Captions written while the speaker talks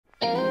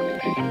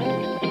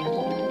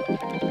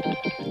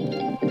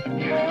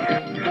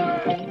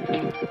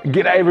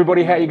G'day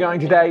everybody, how are you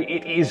going today?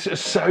 It is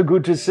so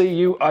good to see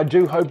you. I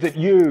do hope that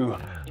you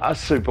are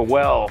super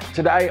well.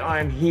 Today I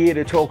am here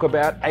to talk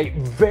about a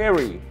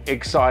very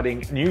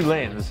exciting new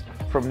lens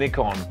from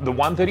Nikon, the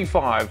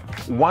 135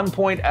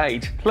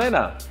 1.8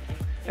 Plena.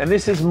 And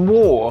this is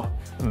more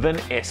than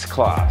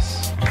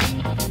S-class.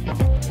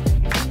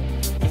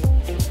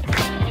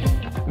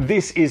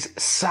 This is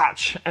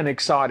such an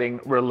exciting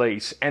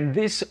release, and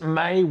this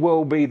may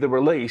well be the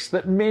release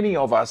that many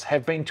of us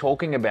have been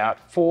talking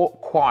about for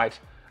quite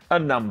a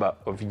number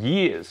of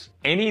years.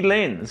 Any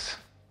lens,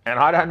 and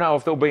I don't know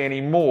if there'll be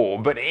any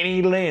more, but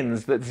any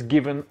lens that's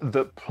given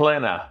the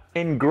Plena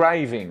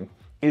engraving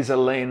is a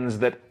lens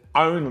that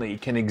only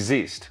can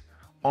exist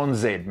on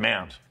Z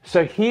mount.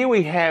 So here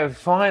we have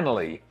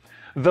finally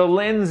the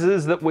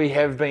lenses that we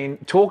have been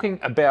talking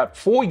about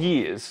for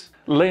years,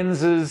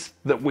 lenses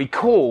that we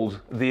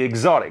called the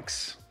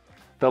EXOTICS,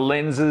 the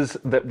lenses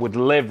that would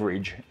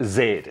leverage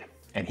Z.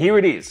 And here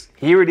it is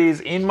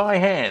in my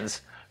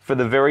hands for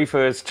the very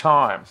first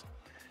time.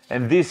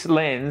 And this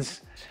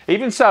lens,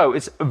 even so,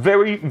 it's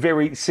very,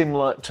 very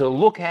similar to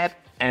look at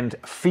and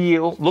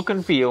feel, look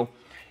and feel,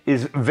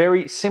 is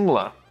very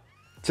similar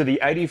to the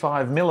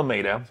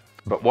 85mm.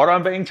 But what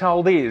I'm being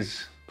told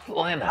is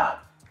Plena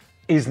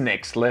is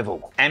next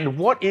level. And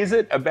what is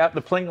it about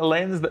the Plena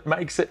lens that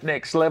makes it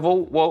next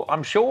level? Well,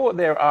 I'm sure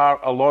there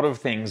are a lot of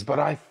things, but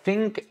I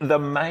think the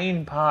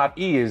main part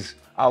is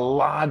a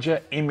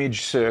larger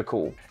image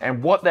circle.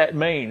 And what that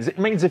means, it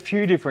means a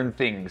few different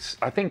things.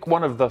 I think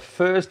one of the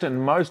first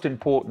and most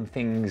important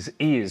things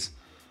is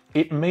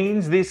it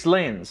means this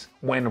lens,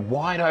 when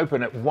wide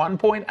open at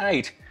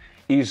 1.8,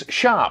 is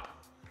sharp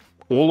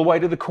all the way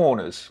to the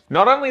corners.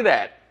 Not only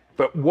that,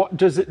 but what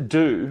does it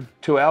do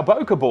to our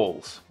bokeh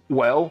balls?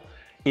 Well,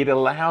 it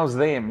allows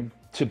them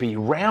to be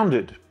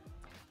rounded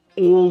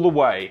all the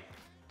way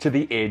to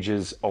the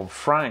edges of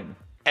frame.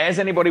 As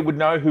anybody would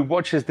know who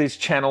watches this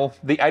channel,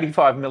 the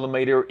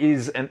 85mm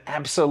is an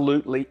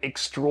absolutely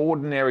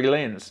extraordinary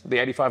lens. The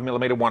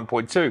 85mm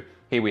 1.2,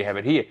 here we have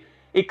it here.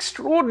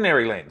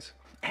 Extraordinary lens.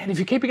 And if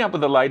you're keeping up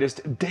with the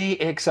latest,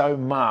 DxO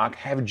Mark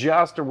have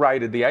just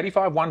rated the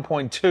 85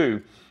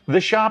 1.2 the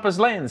sharpest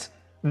lens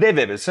they've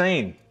ever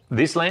seen.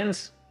 This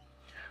lens,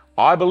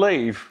 I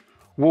believe,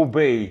 will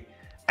be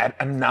at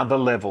another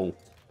level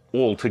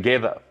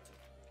altogether.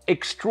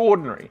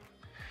 Extraordinary.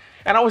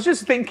 And I was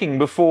just thinking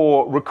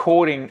before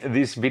recording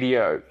this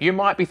video, you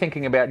might be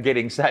thinking about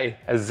getting, say,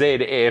 a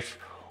ZF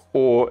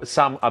or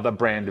some other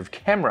brand of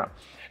camera.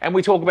 And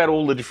we talk about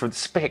all the different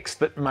specs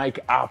that make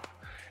up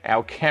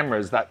our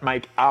cameras, that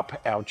make up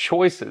our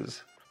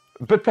choices.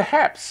 But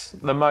perhaps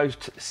the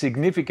most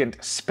significant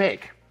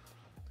spec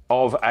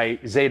of a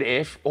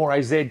ZF or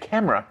a Z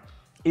camera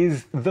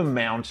is the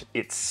mount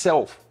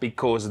itself,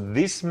 because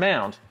this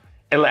mount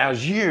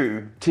allows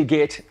you to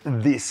get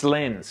this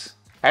lens.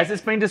 As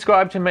it's been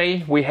described to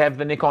me, we have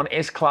the Nikon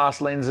S-class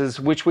lenses,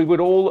 which we would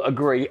all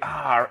agree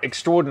are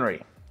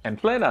extraordinary. And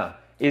Plena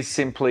is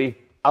simply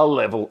a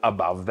level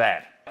above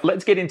that.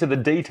 Let's get into the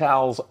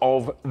details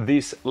of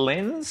this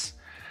lens,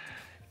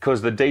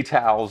 because the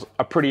details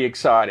are pretty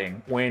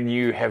exciting when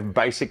you have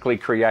basically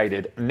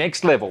created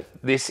next level.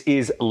 This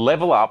is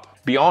level up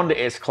beyond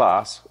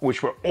S-class,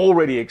 which were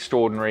already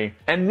extraordinary,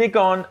 and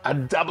Nikon are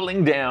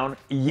doubling down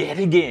yet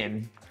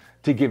again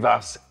to give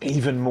us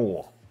even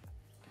more.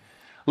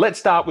 Let's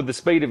start with the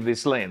speed of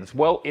this lens.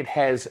 Well, it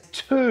has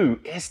 2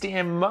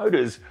 STM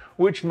motors,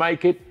 which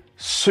make it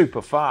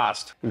super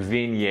fast.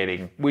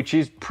 Vignetting, which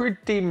is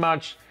pretty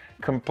much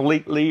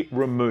completely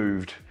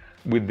removed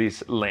with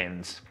this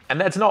lens. And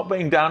that's not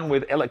being done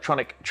with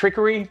electronic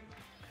trickery,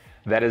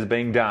 that is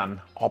being done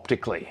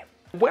optically.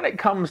 When it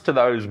comes to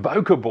those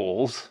bokeh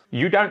balls,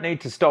 you don't need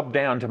to stop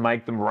down to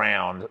make them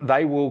round.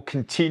 They will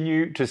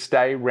continue to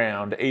stay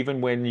round even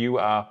when you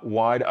are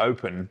wide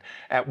open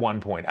at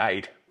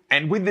 1.8.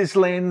 And with this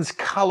lens,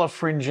 color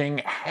fringing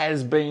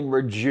has been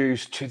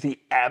reduced to the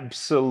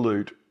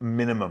absolute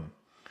minimum.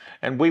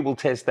 And we will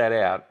test that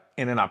out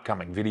in an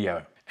upcoming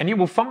video. And you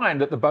will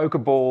find that the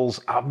bokeh balls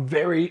are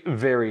very,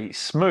 very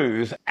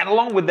smooth. And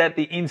along with that,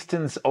 the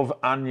instance of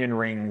onion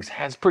rings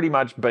has pretty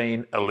much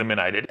been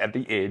eliminated at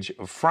the edge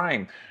of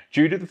frame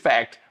due to the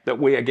fact that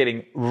we are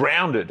getting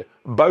rounded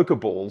bokeh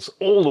balls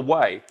all the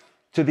way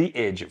to the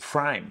edge of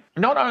frame.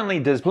 Not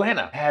only does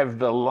Plena have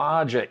the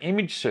larger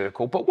image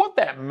circle, but what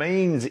that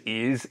means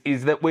is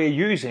that we're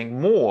using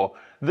more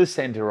the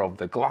center of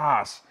the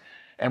glass.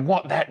 And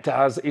what that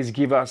does is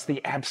give us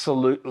the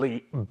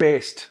absolutely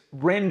best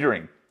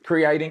rendering,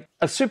 creating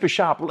a super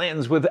sharp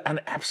lens with an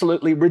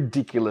absolutely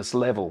ridiculous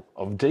level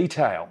of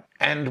detail.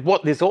 And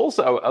what this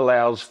also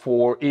allows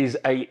for is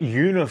a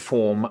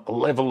uniform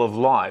level of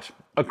light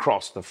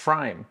across the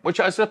frame, which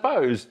I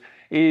suppose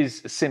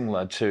is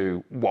similar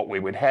to what we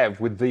would have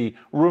with the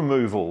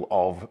removal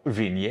of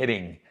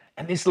vignetting.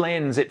 And this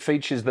lens, it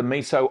features the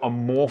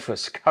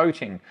meso-amorphous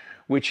coating,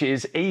 which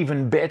is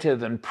even better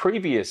than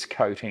previous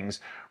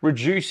coatings,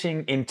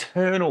 reducing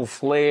internal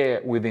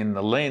flare within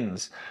the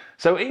lens.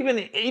 So even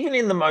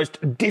in the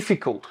most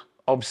difficult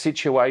of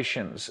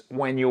situations,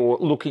 when you're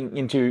looking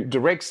into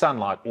direct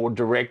sunlight or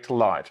direct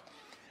light,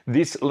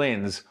 this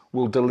lens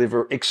will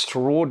deliver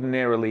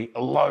extraordinarily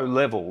low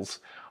levels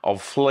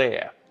of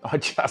flare. I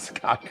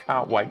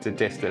can't wait to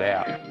test it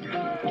out.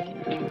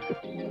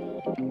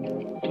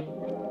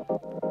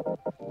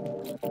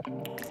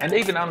 And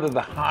even under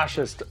the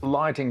harshest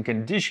lighting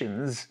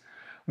conditions,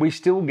 we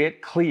still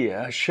get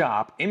clear,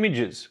 sharp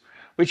images,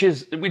 which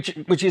is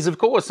of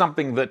course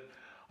something that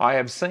I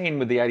have seen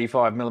with the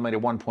 85mm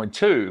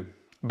 1.2.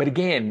 But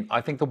again, I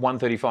think the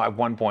 135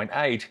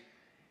 1.8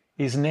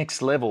 is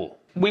next level.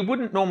 We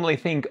wouldn't normally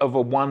think of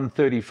a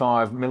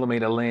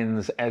 135mm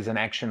lens as an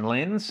action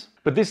lens,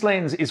 but this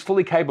lens is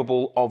fully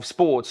capable of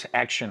sports,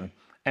 action,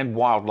 and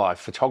wildlife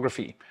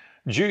photography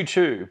due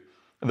to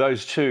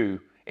those two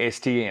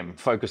STM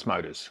focus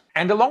motors.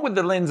 And along with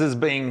the lenses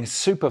being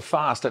super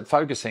fast at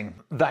focusing,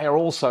 they are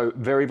also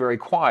very, very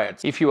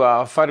quiet. If you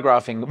are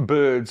photographing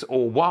birds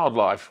or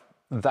wildlife,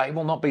 they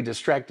will not be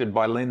distracted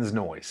by lens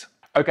noise.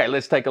 Okay,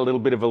 let's take a little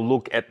bit of a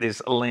look at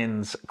this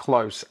lens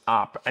close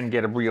up and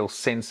get a real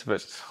sense of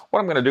it.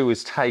 What I'm going to do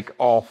is take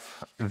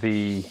off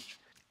the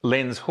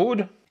lens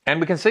hood,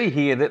 and we can see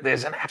here that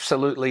there's an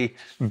absolutely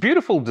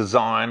beautiful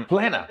design.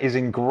 Plena is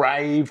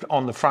engraved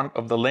on the front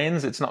of the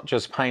lens. It's not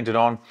just painted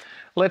on.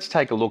 Let's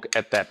take a look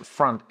at that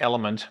front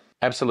element.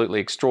 Absolutely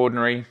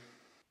extraordinary.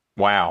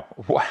 Wow,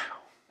 wow.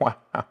 Wow,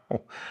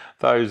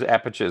 those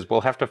apertures.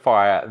 We'll have to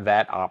fire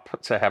that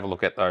up to have a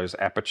look at those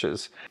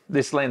apertures.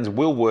 This lens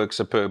will work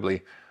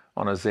superbly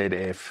on a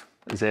ZF,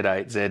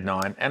 Z8,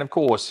 Z9, and of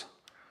course,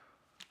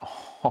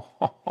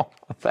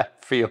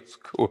 that feels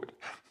good.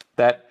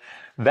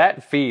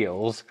 That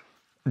feels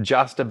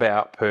just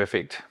about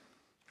perfect.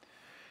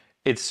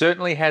 It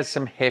certainly has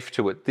some heft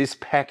to it. This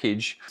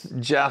package,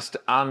 just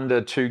under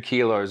 2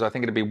 kilos, I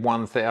think it'd be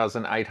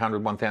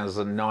 1,800,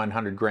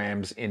 1,900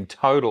 grams in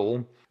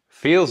total.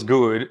 Feels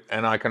good,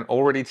 and I can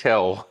already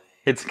tell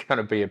it's going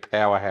to be a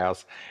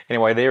powerhouse.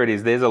 Anyway, there it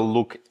is. There's a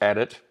look at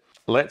it.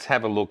 Let's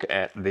have a look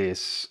at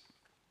this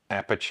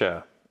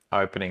aperture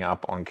opening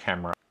up on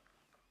camera.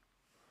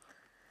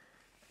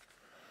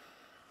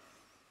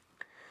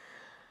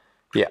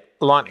 Yeah,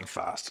 lightning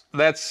fast.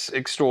 That's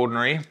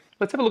extraordinary.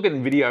 Let's have a look at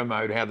in video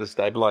mode, how the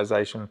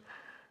stabilization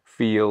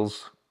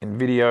feels in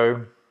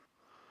video.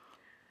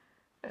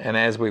 And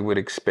as we would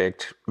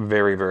expect,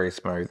 very, very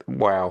smooth.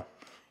 Wow.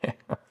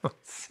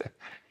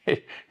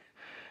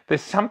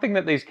 There's something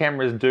that these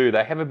cameras do.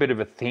 They have a bit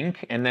of a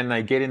think, and then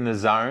they get in the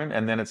zone,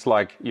 and then it's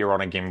like you're on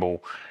a gimbal,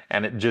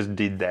 and it just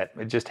did that.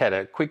 It just had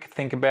a quick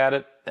think about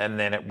it, and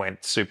then it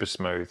went super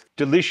smooth.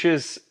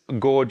 Delicious,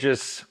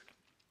 gorgeous,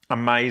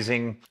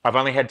 amazing. I've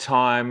only had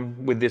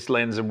time with this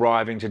lens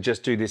arriving to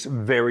just do this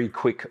very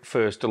quick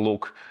first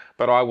look,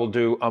 but I will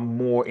do a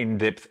more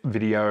in-depth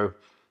video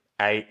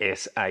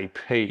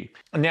ASAP.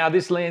 Now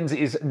this lens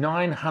is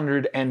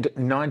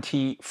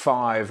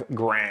 995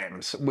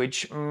 grams,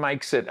 which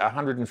makes it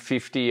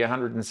 150,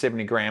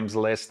 170 grams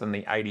less than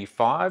the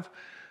 85.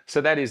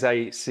 So that is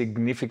a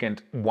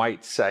significant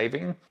weight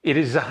saving. It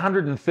is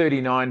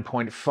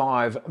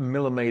 139.5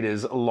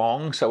 millimeters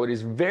long, so it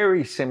is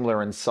very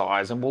similar in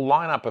size, and we'll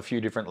line up a few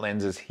different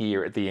lenses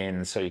here at the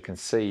end so you can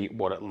see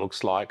what it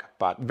looks like,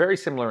 but very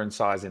similar in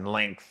size and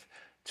length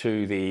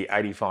to the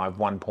 85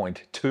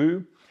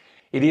 1.2.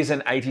 It is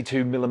an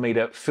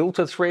 82mm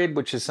filter thread,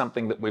 which is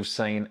something that we've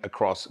seen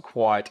across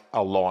quite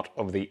a lot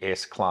of the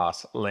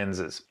S-Class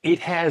lenses. It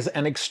has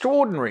an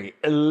extraordinary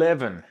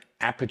 11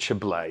 aperture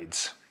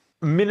blades.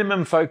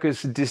 Minimum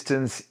focus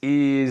distance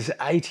is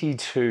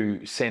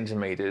 82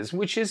 centimeters,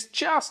 which is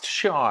just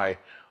shy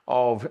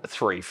of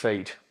 3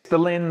 feet. The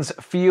lens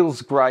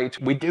feels great.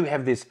 We do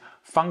have this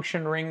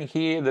function ring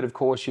here that of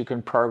course you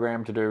can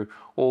program to do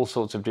all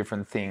sorts of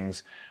different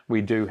things. We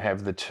do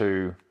have the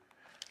two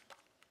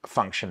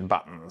function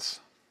buttons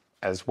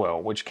as well,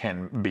 which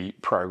can be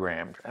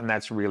programmed, and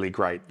that's really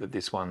great that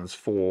this one's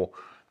for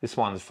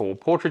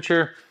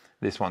portraiture,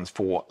 this one's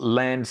for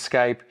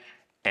landscape,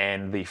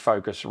 and the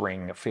focus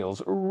ring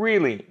feels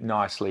really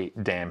nicely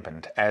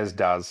dampened, as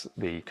does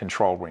the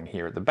control ring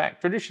here at the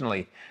back,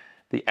 traditionally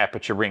the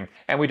aperture ring.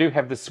 And we do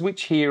have the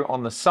switch here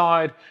on the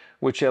side,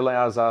 which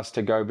allows us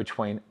to go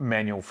between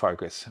manual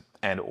focus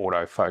and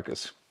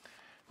autofocus.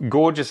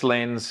 Gorgeous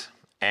lens,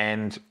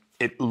 and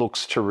it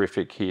looks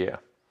terrific here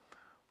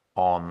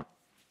on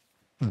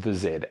the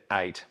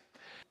Z8.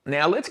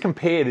 Now let's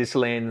compare this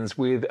lens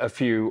with a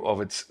few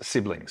of its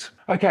siblings.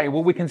 Okay,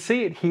 well we can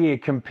see it here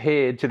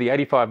compared to the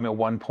 85mm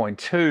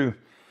 1.2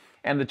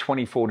 and the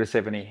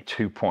 24-70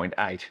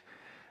 2.8.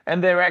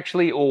 And they're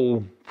actually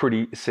all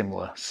pretty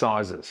similar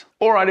sizes.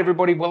 All right,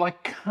 everybody, well I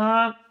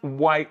can't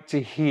wait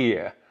to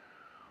hear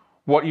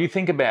what you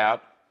think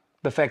about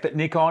the fact that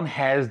Nikon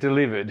has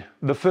delivered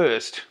the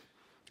first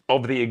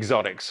of the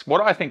exotics.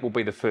 What I think will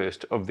be the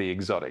first of the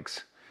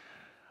exotics.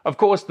 Of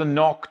course, the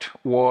Noct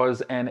was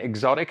an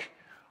exotic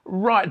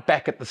right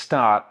back at the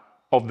start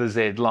of the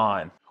Z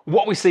line.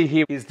 What we see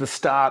here is the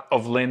start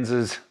of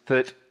lenses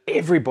that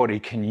everybody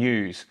can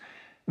use.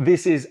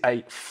 This is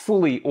a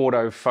fully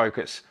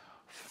autofocus,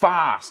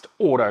 fast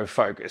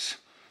autofocus.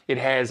 It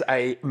has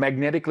a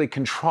magnetically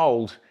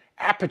controlled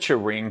aperture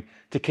ring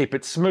to keep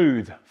it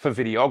smooth for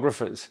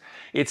videographers.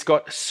 It's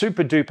got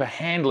super duper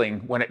handling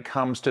when it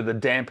comes to the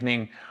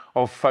dampening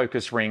of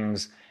focus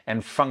rings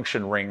and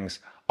function rings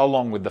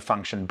along with the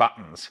function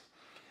buttons.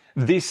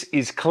 This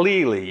is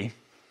clearly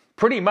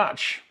pretty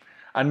much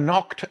a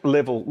knocked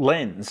level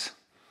lens,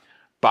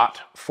 but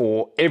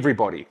for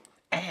everybody.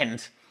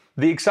 And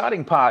the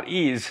exciting part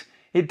is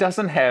it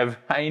doesn't have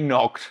a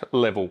knocked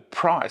level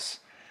price.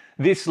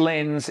 This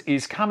lens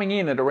is coming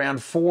in at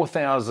around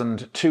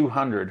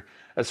 4,200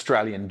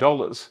 Australian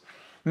dollars.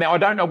 Now, I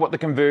don't know what the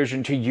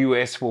conversion to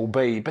US will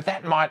be, but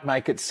that might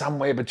make it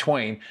somewhere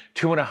between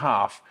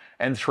 2,500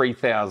 and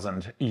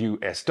 3,000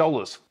 US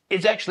dollars.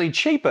 It's actually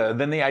cheaper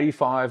than the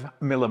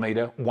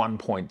 85mm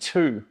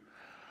 1.2.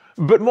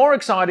 But more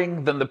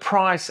exciting than the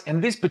price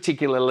and this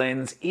particular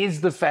lens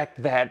is the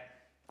fact that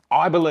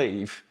I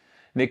believe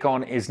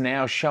Nikon is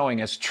now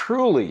showing us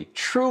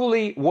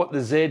truly what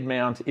the Z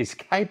mount is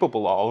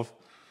capable of.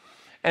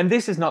 And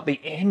this is not the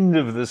end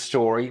of the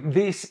story.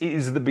 This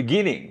is the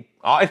beginning,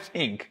 I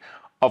think,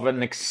 of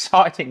an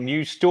exciting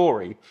new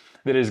story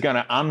that is going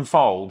to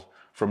unfold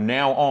from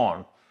now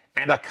on.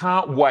 And I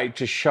can't wait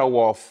to show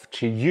off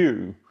to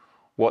you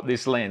what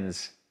this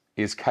lens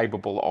is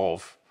capable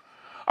of.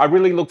 I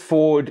really look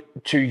forward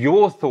to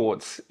your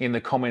thoughts in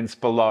the comments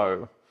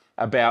below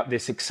about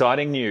this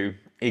exciting new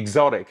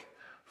exotic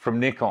from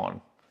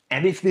Nikon.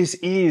 And if this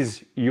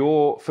is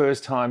your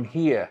first time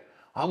here,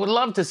 I would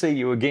love to see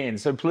you again,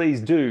 so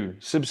please do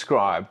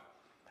subscribe,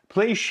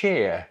 please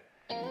share,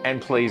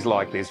 and please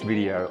like this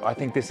video. I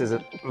think this is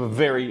a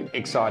very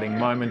exciting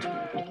moment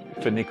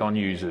for Nikon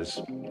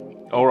users.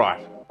 All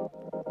right,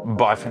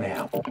 bye for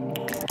now.